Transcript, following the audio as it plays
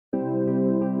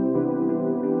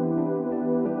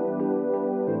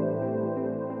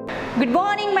Good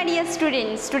morning, my dear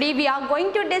students. Today we are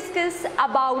going to discuss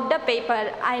about the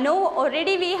paper. I know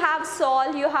already we have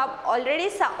solved, you have already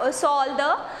solved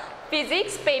the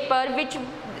physics paper which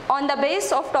on the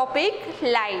base of topic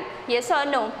light. Yes or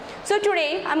no? So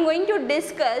today I am going to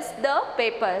discuss the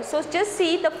paper. So just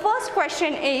see, the first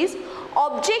question is,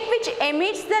 object which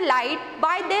emits the light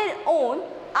by their own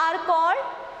are called,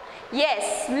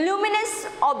 yes, luminous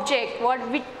object.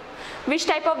 Which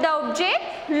type of the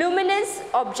object? Luminous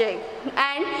object.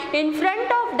 And in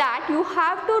front of that you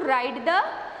have to write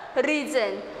the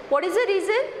reason. What is the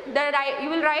reason? You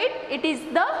will write, it is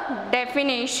the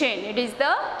definition. It is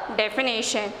the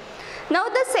definition. Now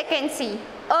the second, see,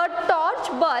 a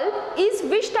torch bulb is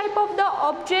which type of the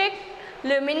object?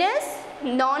 Luminous,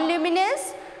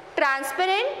 non-luminous,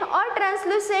 transparent or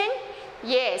translucent?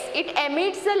 Yes, it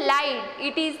emits the light.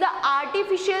 It is the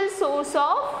artificial source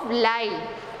of light.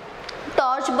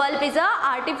 Torch bulb is a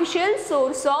artificial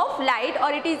source of light,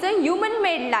 or it is a human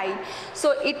made light.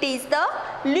 So it is the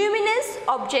luminous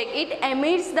object. It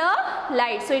emits the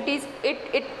light. So it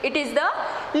is the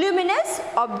luminous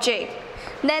object.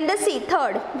 Then the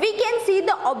third, we can see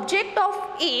the object of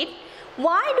it.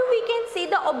 Why do we can see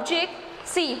the object?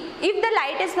 See, if the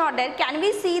light is not there, can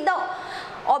we see the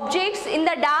objects in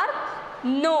the dark?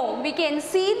 No, we can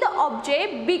see the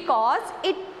object because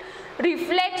it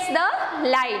reflects the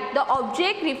light. The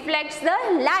object reflects the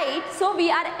light, so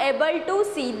we are able to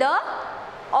see the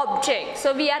object.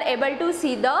 So we are able to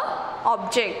see the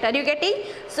object. Are you getting?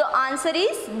 So answer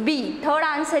is B. Third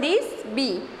answer is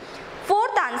B.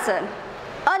 Fourth answer,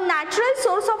 a natural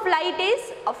source of light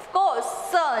is, of course,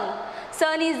 sun.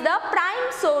 Sun is the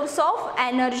prime source of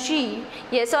energy.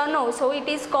 Yes or no? So it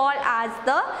is called as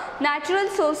the natural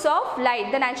source of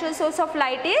light. The natural source of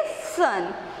light is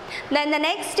sun. Then the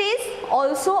next is,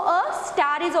 also a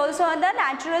star is also the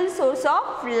natural source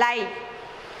of light.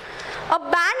 A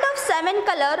band of 7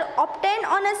 colors obtained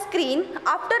on a screen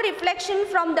after reflection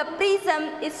from the prism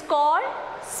is called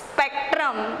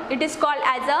spectrum. It is called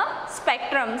as a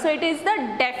spectrum. So it is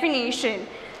the definition.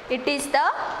 It is the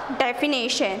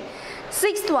definition.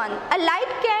 Sixth one, a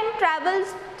light can travel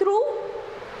through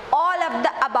all of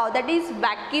the above, that is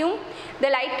vacuum. The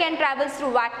light can travel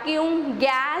through vacuum,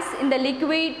 gas, in the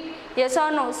liquid. Yes or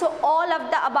no? So all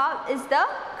of the above is the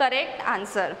correct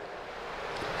answer.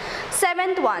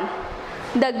 Seventh one,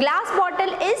 the glass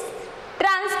bottle is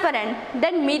transparent.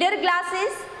 Then mirror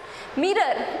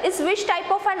is which type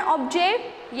of an object?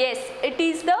 Yes, it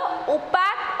is the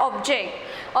opaque object.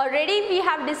 Already we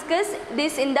have discussed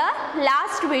this in the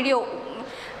last video.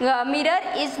 Mirror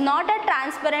is not a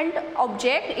transparent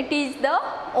object, it is the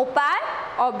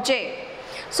opaque object.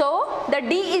 So the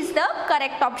D is the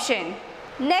correct option.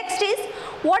 Next is,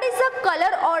 what is the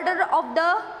color order of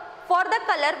for the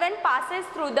color when passes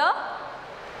through the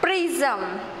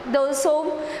prism?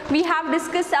 So we have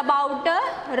discussed about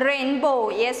the rainbow.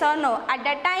 Yes or no? At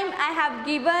that time I have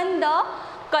given the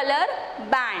color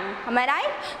band. Am I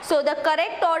right? So the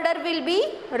correct order will be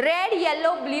red,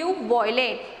 yellow, blue,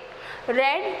 violet.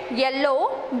 Red,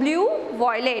 yellow, blue,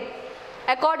 violet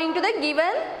according to the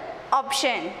given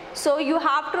option. So you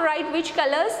have to write which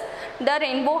colors the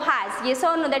rainbow has. Yes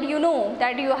or no? That you know,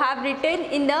 that you have written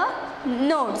in the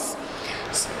notes.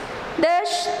 The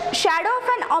shadow of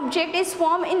an object is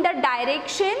formed in the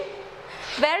direction.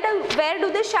 Where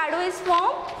do the shadow is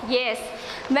formed? Yes,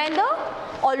 when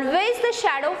always the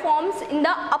shadow forms in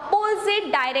the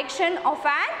opposite direction of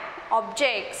an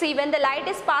object. See, when the light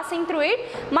is passing through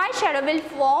it, my shadow will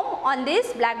form on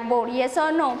this blackboard. Yes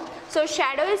or no? So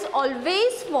shadow is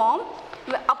always formed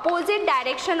opposite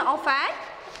direction of an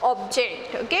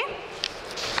object. Okay.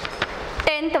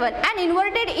 10th one, an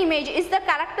inverted image is the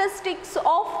characteristics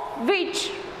of which?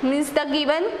 Means the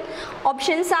given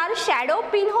options are shadow,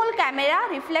 pinhole camera,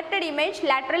 reflected image,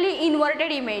 laterally inverted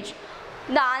image.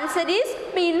 The answer is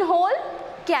pinhole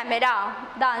camera.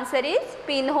 The answer is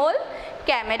pinhole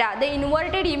camera. The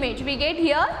inverted image, we get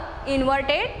here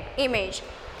inverted image.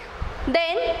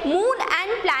 Then moon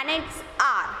and planets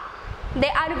are, they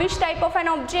are which type of an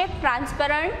object?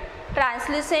 Transparent,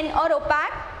 translucent or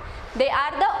opaque? They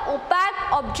are the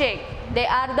opaque object. They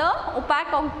are the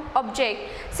opaque object.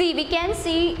 See, we can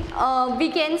see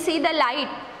the light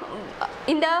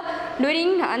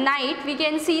during night. We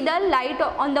can see the light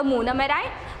on the moon. Am I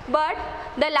right? But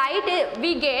the light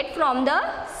we get from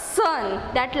the sun.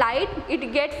 That light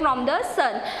it get from the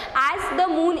sun. As the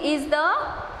moon is the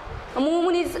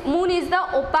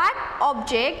opaque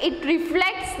object, it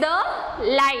reflects the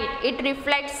light. It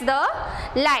reflects the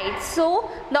light. So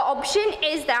the option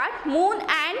is that moon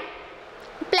and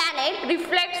planet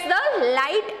reflects the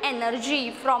light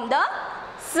energy from the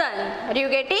sun. Are you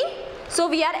getting? So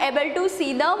we are able to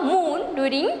see the moon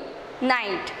during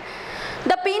night.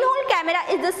 The pinhole camera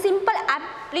is the simple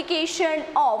application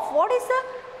of, what is the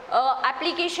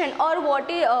application, or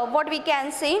what we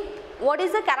can say, what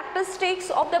is the characteristics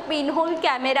of the pinhole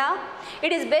camera?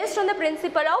 It is based on the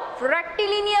principle of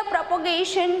rectilinear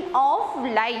propagation of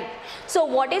light. So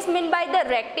what is meant by the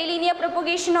rectilinear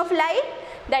propagation of light?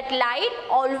 That light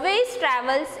always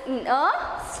travels in a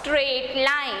straight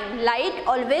line. Light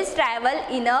always travels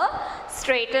in a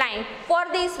straight line. For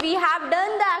this we have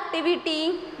done the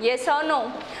activity, yes or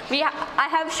no? I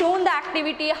have shown the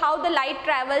activity how the light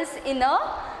travels in a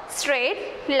straight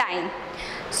line.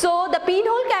 So the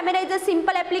pinhole camera is a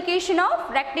simple application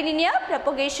of rectilinear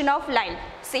propagation of light.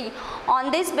 See,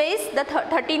 on this base the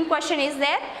 13th question is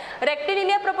there.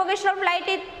 Rectilinear propagation of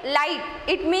light,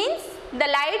 it means the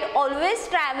light always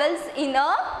travels in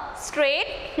a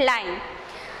straight line.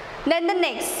 Then the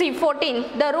next, see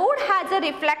 14, the road has a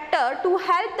reflector to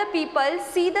help the people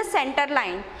see the center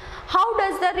line. How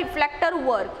does the reflector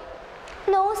work?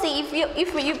 Now see,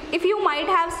 if you might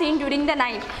have seen during the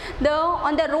night,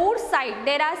 on the road side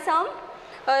there are some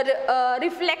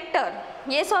reflector,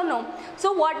 yes or no?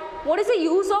 So what is the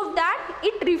use of that?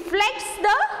 It reflects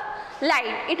the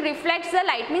light. It reflects the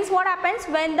light means what happens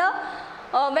when the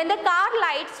car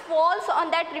lights falls on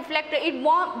that reflector, it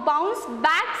bounces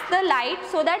back the light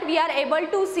so that we are able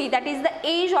to see, that is the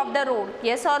edge of the road,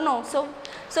 yes or no?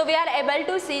 So we are able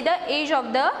to see the edge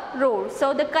of the road.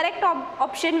 So the correct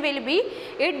option will be,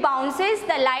 it bounces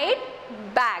the light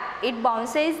back. It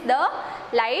bounces the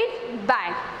light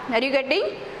back. Are you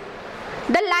getting?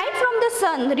 The light from the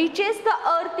sun reaches the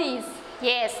earth is,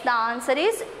 yes, the answer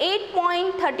is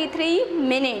 8.33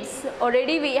 minutes.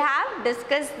 Already we have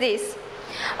discussed this.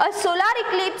 A solar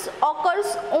eclipse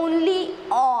occurs only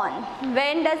on,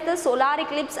 when does the solar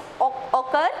eclipse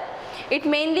occur? It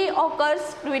mainly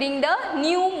occurs during the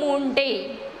new moon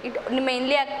day. It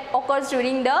mainly occurs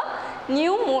during the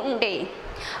new moon day.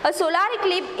 A solar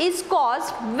eclipse is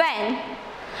caused when,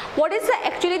 what is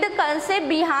actually the concept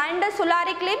behind the solar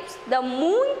eclipse? The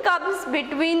moon comes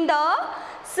between the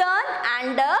sun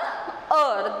and the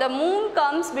earth. The moon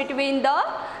comes between the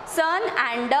sun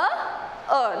and the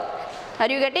earth. Are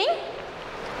you getting?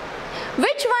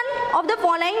 Which one of the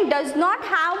following does not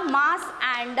have mass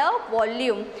and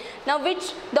volume? Now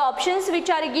the options which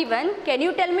are given, can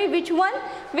you tell me which one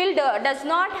does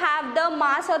not have the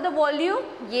mass or the volume?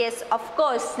 Yes, of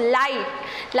course, light.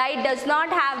 Light does not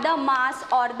have the mass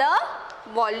or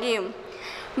the volume.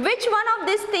 Which one of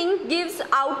these things gives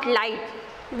out light?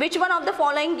 Which one of the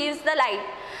following gives the light?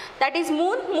 That is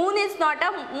moon. Moon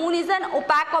is an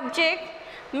opaque object.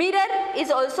 Mirror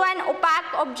is also an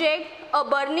opaque object. A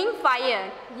burning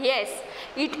fire, yes,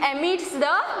 it emits the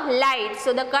light.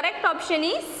 So the correct option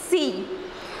is C.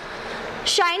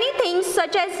 Shiny things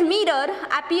such as mirror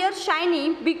appear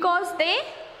shiny because they,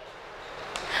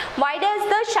 why does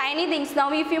the shiny things,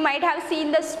 now if you might have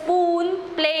seen the spoon,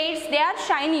 plates, they are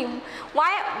shiny.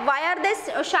 Why are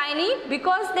they shiny?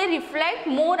 Because they reflect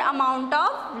more amount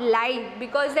of light.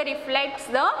 Because they reflects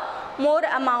the more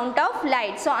amount of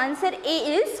light. So answer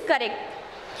A is correct.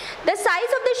 The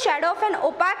size of the shadow of an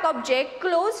opaque object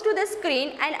close to the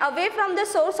screen and away from the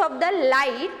source of the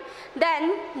light,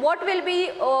 then what will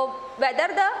be, whether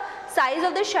the size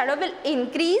of the shadow will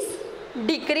increase,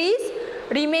 decrease,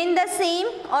 remain the same,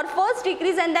 or first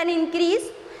decrease and then increase.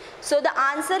 So the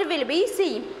answer will be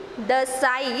C. The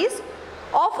size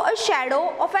of a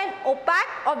shadow of an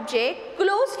opaque object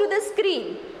close to the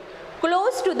screen,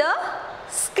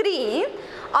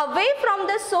 away from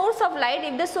the source of light.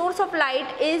 If the source of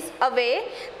light is away,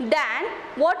 then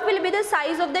what will be the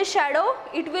size of the shadow?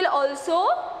 It will also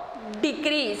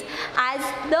decrease. As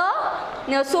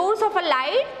the source of a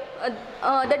light,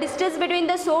 the distance between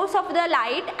the source of the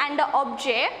light and the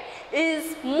object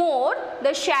is more,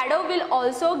 the shadow will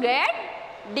also get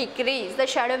decrease. The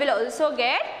shadow will also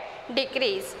get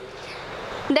decrease.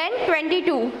 Then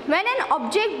 22. When an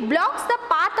object blocks the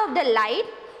path of the light,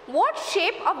 what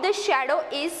shape of the shadow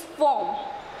is formed?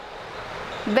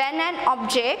 When an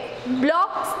object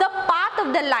blocks the path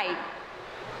of the light,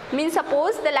 means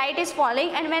suppose the light is falling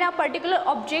and when a particular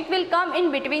object will come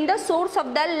in between the source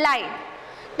of the light,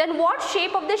 then what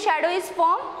shape of the shadow is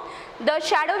formed? The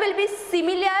shadow will be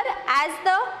similar as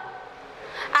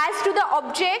to the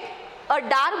object. A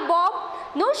dark bob,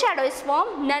 no shadow is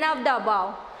formed, none of the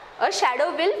above. A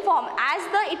shadow will form. As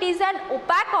it is an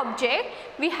opaque object,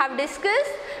 we have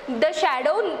discussed the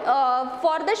shadow,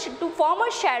 to form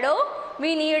a shadow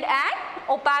we need an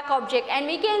opaque object, and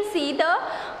we can see the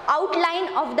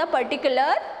outline of the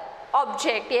particular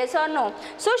object, yes or no.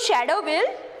 So shadow will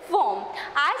form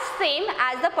as same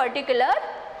as the particular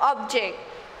object.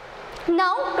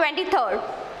 Now 23rd.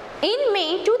 In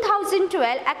May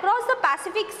 2012, across the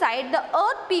Pacific side, the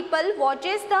Earth people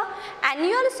watches the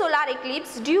annual solar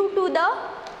eclipse due to the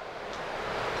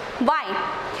why?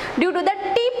 Due to the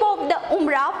tip of the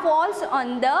umbra falls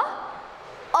on the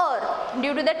Earth.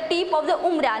 Due to the tip of the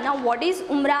umbra. Now what is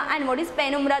umbra and what is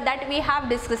penumbra, that we have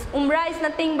discussed. Umbra is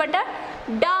nothing but a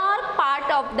dark part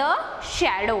of the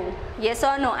shadow. Yes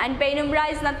or no? And penumbra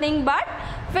is nothing but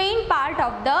faint part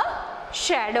of the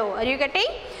shadow. Are you getting?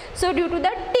 So due to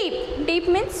the tip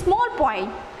means small point,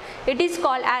 it is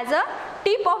called as a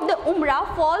tip of the umbra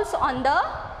falls on the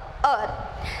Earth.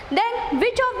 Then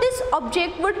which of this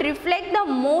object would reflect the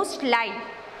most light?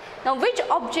 Now which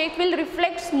object will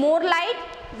reflect more light?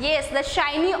 Yes, the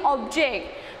shiny object.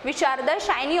 Which are the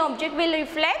shiny object will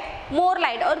reflect more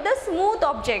light, or the smooth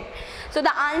object? So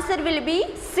the answer will be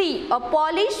C. A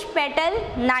polished metal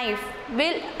knife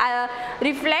will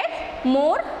reflect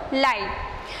more light.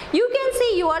 You can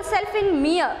see yourself in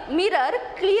mirror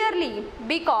clearly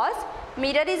because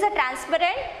mirror is a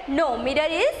transparent? No, mirror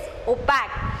is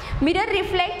opaque. Mirror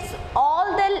reflects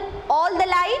all the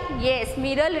light? Yes,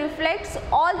 mirror reflects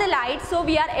all the light, so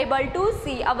we are able to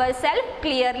see ourselves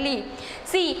clearly.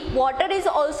 See, water is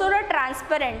also a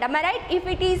transparent, am I right? If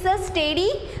it is a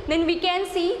steady, then we can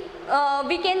see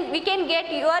we can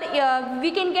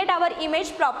get our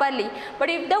image properly. But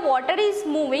if the water is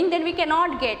moving, then we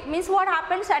cannot get. Means what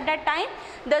happens at that time?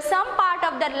 The some part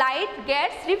of the light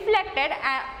gets reflected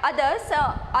and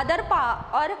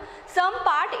some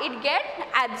part it gets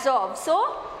absorbed.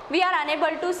 So we are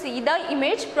unable to see the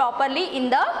image properly in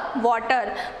the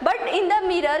water. But in the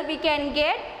mirror we can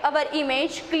get our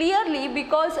image clearly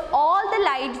because all the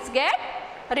lights get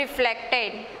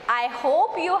reflected. I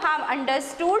hope you have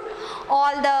understood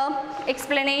all the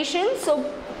explanations. So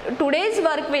today's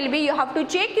work will be, you have to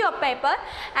check your paper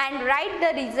and write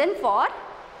the reason for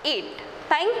it.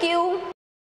 Thank you.